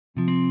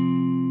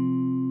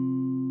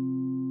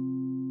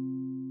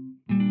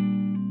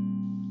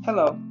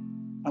Hello,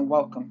 and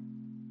welcome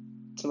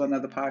to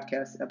another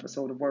podcast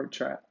episode of Word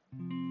Trap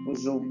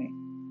with Zumi.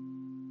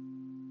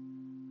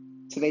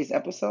 Today's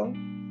episode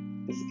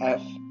is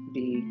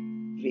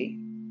FBV.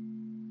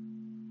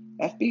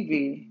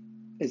 FBV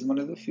is one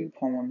of the few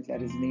poems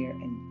that is near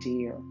and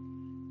dear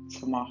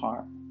to my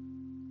heart.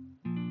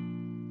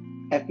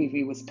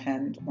 FBV was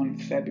penned on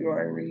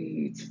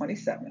February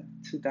 27,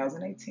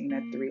 2018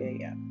 at 3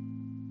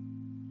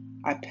 a.m.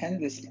 I penned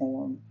this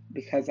poem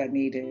because I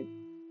needed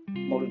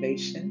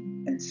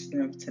motivation and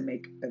strength to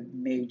make a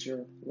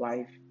major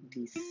life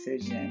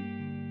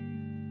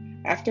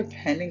decision. After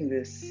penning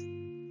this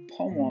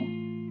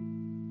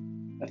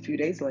poem, a few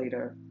days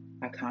later,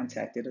 I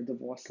contacted a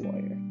divorce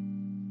lawyer.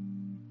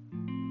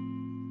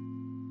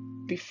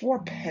 Before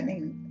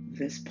penning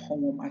this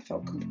poem, I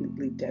felt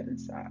completely dead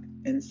inside.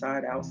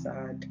 Inside,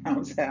 outside,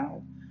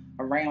 downtown,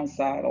 around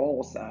side,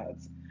 all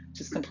sides.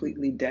 Just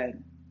completely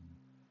dead.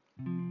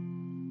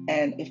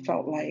 And it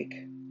felt like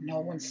no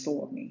one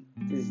saw me,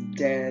 this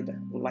dead,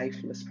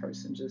 lifeless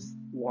person just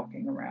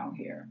walking around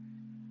here.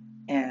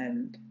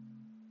 And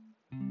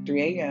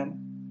 3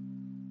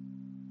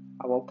 a.m.,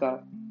 I woke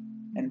up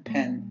and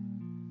penned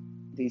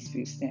these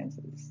few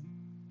stanzas.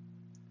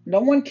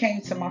 No one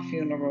came to my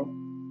funeral,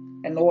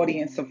 an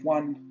audience of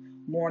one,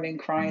 mourning,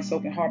 crying,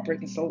 soaking,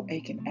 heartbreaking, so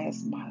aching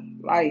as my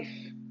life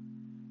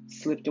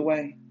slipped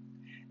away.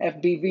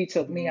 FBV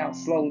took me out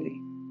slowly.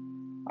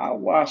 I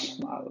watched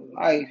my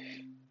life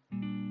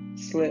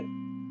slip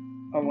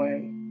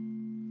away.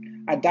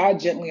 I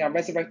died gently, I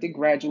resurrected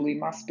gradually.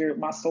 My spirit,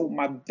 my soul,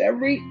 my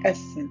very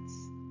essence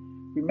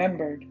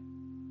remembered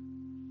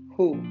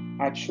who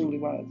I truly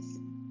was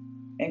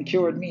and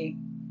cured me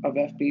of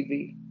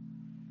FBV.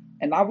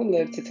 And I will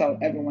live to tell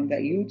everyone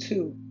that you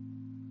too,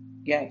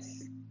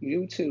 yes,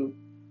 you too,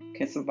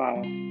 can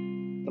survive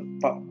the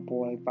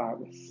fuckboy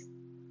virus.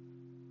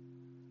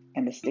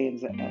 And the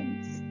stanza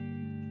ends.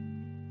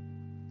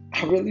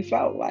 I really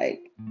felt like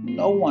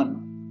no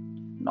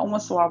one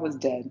saw I was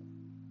dead.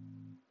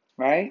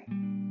 Right?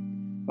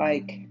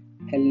 Like,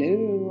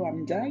 hello,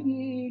 I'm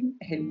dying.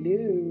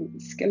 Hello,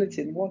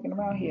 skeleton walking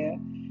around here.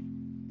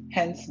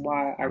 Hence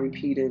why I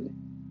repeated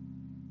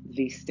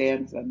the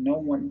stanza. No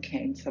one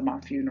came to my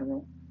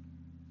funeral.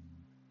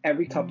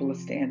 Every couple of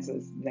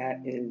stanzas,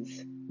 that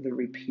is the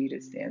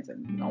repeated stanza.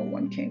 No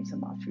one came to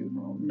my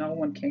funeral. No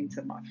one came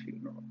to my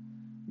funeral.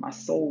 My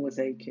soul was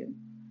aching.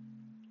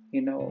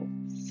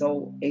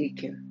 So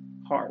aching,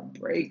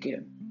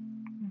 heartbreaking,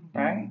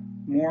 right?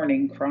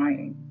 Mourning,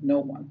 crying,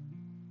 no one.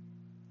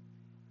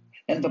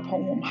 And the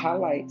poem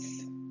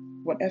highlights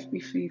what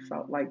FBV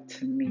felt like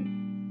to me,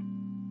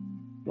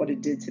 what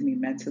it did to me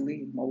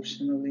mentally,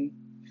 emotionally,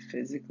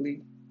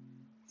 physically,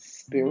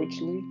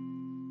 spiritually.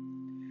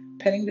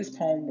 Penning this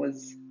poem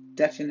was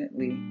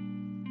definitely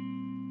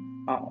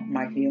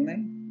my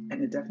healing,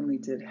 and it definitely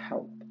did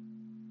help.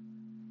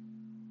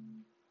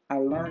 I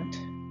learned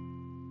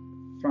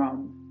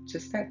from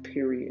just that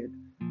period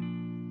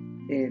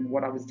in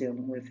what I was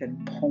dealing with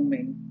in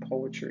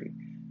poetry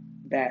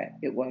that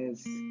it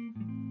was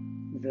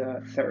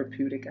the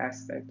therapeutic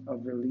aspect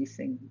of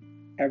releasing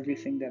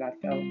everything that I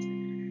felt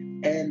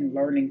and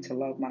learning to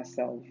love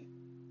myself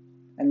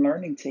and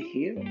learning to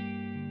heal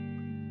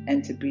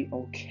and to be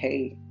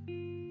okay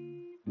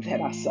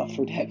that I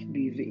suffered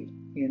FBV.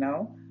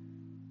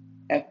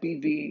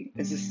 FBV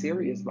is a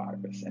serious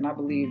virus, and I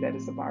believe that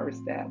it's a virus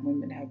that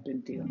women have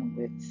been dealing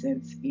with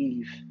since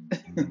Eve.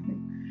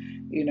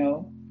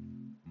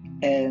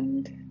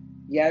 And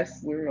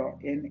yes, we are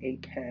in a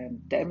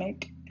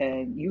pandemic,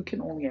 and you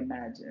can only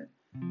imagine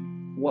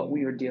what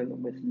we are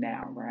dealing with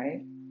now,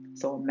 right?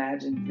 So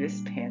imagine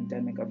this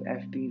pandemic of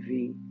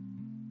FBV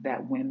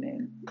that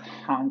women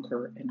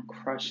conquer and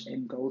crush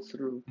and go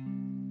through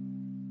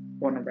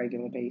on a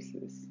regular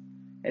basis.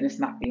 And it's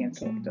not being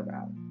talked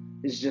about.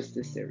 It's just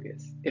as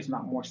serious, if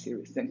not more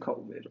serious than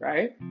COVID,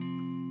 right?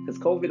 Because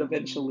COVID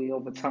eventually,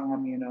 over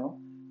time,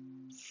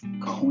 it's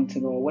going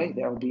to go away.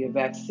 There will be a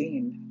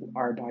vaccine.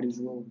 Our bodies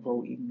will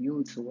grow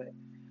immune to it.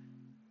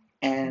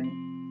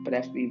 But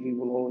FBV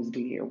will always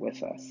be here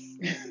with us.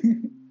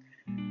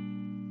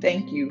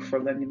 Thank you for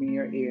lending me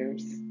your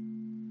ears.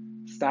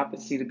 Stop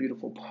and see the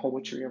beautiful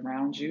poetry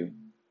around you.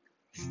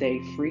 Stay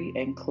free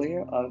and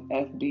clear of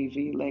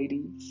FBV,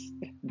 ladies.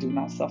 Do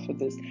not suffer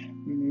this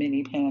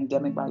mini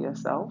pandemic by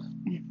yourself.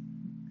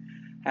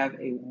 Have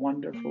a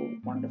wonderful,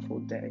 wonderful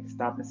day.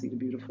 Stop and see the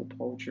beautiful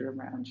poetry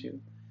around you.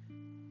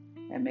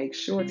 And make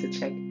sure to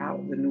check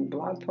out the new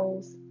blog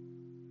post,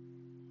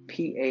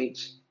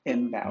 pH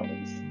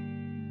Imbalance.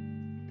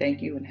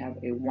 Thank you and have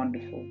a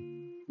wonderful,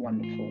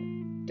 wonderful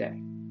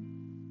day.